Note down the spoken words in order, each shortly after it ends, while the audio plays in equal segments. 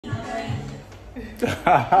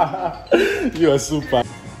You are super.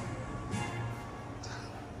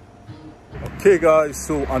 Okay guys,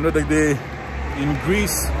 so another day in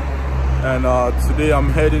Greece, and today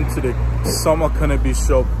I'm heading to the summer cannabis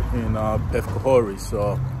shop in Pefkohori,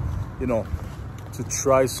 so you know, to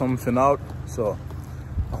try something out. So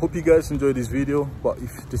I hope you guys enjoyed this video, but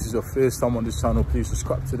if this is your first time on this channel, please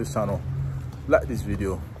subscribe to this channel, like this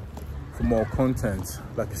video for more content.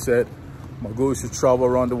 Like I said, my goal is to travel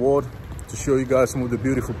around the world to show you guys some of the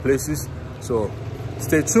beautiful places. So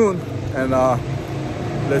stay tuned and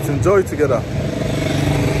let's enjoy together.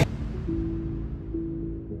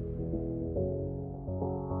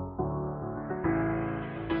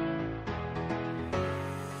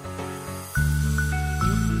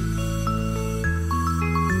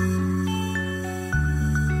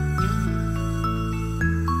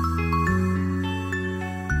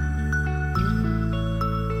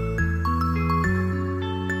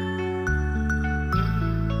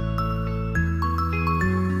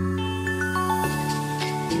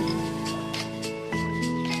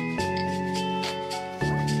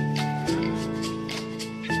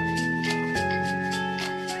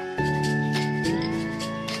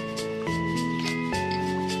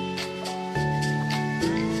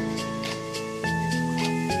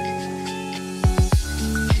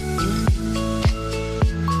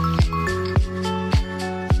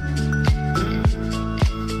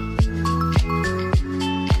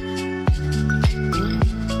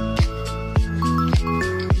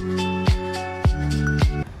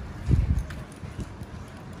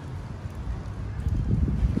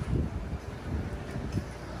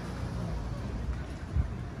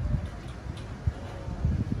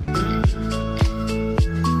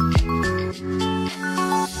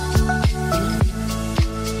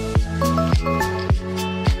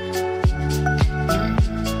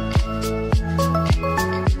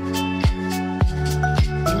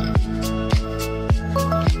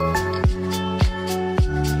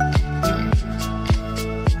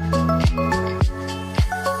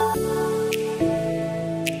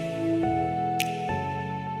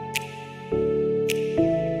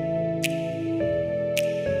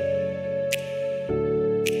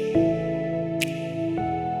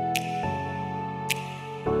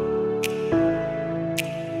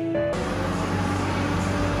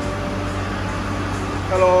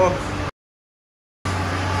 Hello.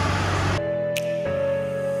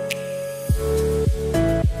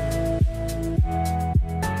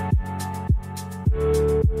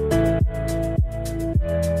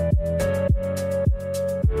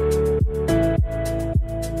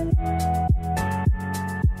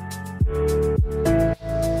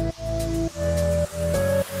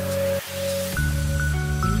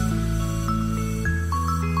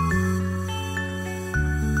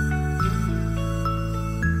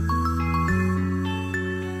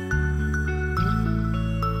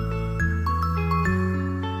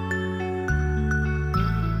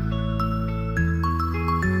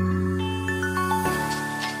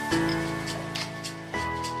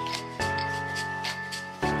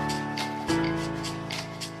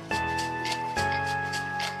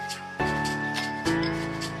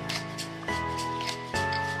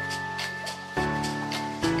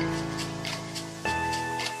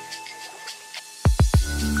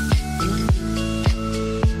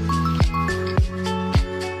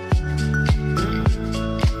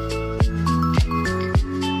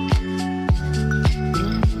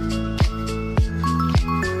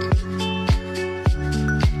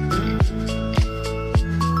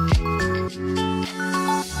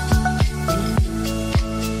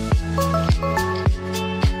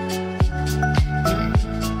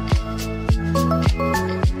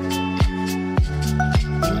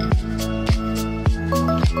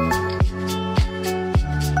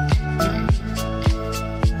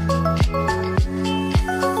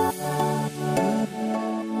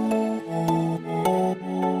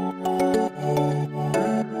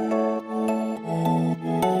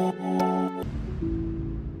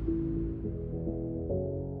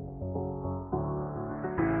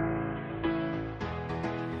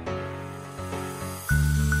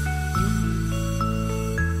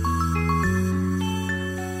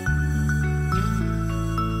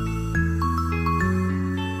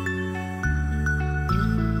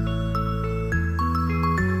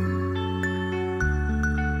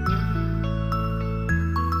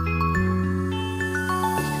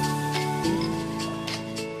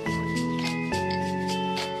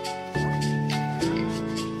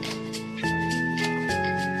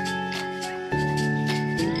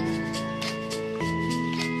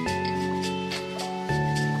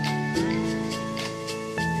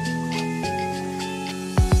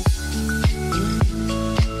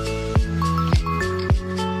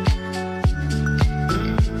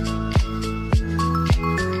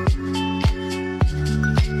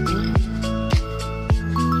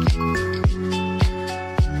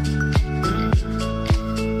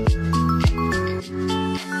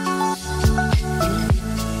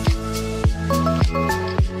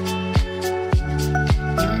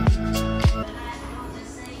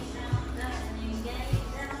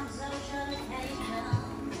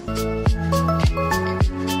 you.